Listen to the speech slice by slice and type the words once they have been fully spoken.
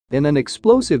In an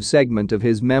explosive segment of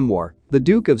his memoir, the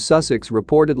Duke of Sussex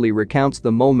reportedly recounts the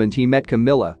moment he met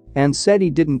Camilla and said he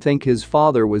didn't think his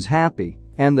father was happy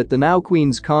and that the now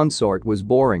Queen's consort was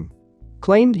boring.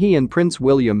 Claimed he and Prince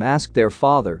William asked their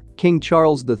father, King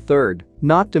Charles III,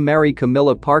 not to marry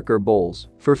Camilla Parker Bowles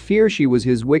for fear she was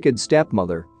his wicked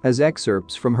stepmother, as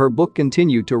excerpts from her book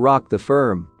continue to rock the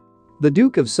firm. The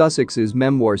Duke of Sussex's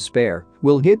memoir Spare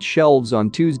will hit shelves on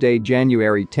Tuesday,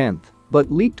 January 10,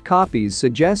 but leaked copies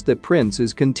suggest that Prince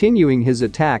is continuing his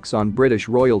attacks on British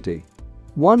royalty.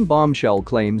 One bombshell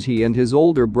claims he and his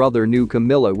older brother knew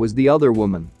Camilla was the other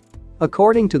woman.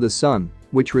 According to The Sun,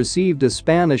 which received a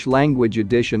Spanish-language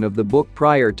edition of the book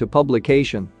prior to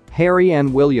publication, Harry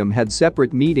and William had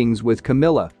separate meetings with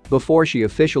Camilla before she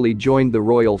officially joined the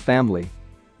royal family.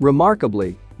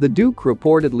 Remarkably, the Duke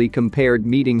reportedly compared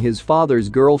meeting his father's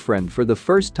girlfriend for the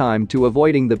first time to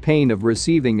avoiding the pain of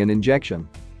receiving an injection.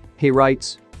 He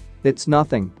writes, "It's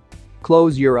nothing.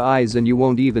 Close your eyes and you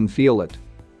won't even feel it."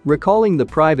 Recalling the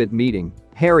private meeting,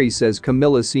 Harry says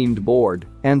Camilla seemed bored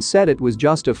and said it was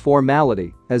just a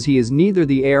formality as he is neither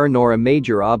the heir nor a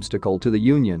major obstacle to the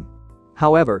union.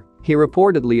 However, he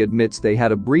reportedly admits they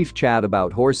had a brief chat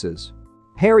about horses.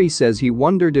 Harry says he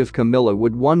wondered if Camilla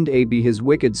would one day be his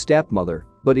wicked stepmother,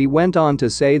 but he went on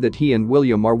to say that he and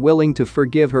William are willing to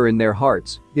forgive her in their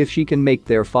hearts if she can make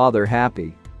their father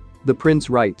happy. The prince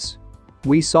writes,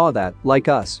 "We saw that, like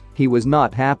us, he was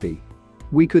not happy.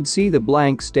 We could see the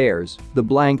blank stares, the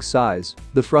blank sighs,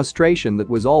 the frustration that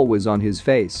was always on his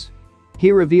face."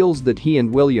 He reveals that he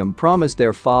and William promised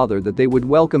their father that they would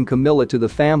welcome Camilla to the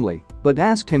family, but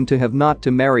asked him to have not to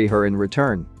marry her in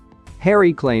return.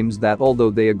 Harry claims that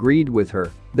although they agreed with her,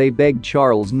 they begged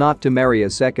Charles not to marry a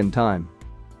second time.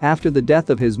 After the death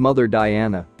of his mother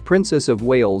Diana, Princess of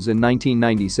Wales in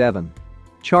 1997.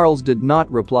 Charles did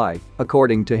not reply,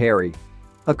 according to Harry.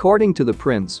 According to the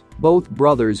prince, both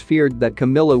brothers feared that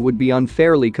Camilla would be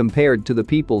unfairly compared to the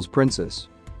people's princess.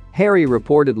 Harry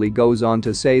reportedly goes on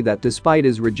to say that despite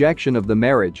his rejection of the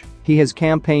marriage, he has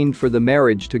campaigned for the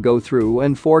marriage to go through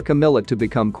and for Camilla to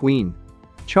become queen.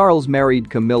 Charles married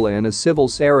Camilla in a civil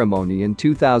ceremony in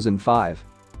 2005.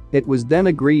 It was then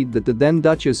agreed that the then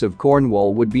Duchess of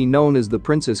Cornwall would be known as the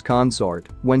princess consort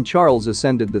when Charles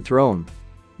ascended the throne.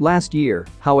 Last year,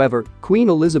 however, Queen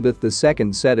Elizabeth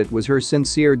II said it was her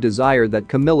sincere desire that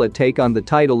Camilla take on the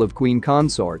title of Queen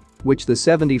Consort, which the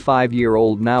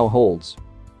 75-year-old now holds.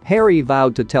 Harry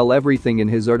vowed to tell everything in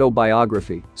his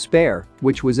autobiography, Spare,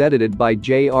 which was edited by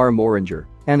J.R. Moringer,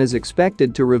 and is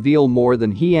expected to reveal more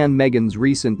than he and Meghan's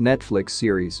recent Netflix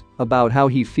series about how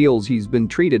he feels he's been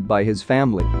treated by his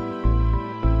family.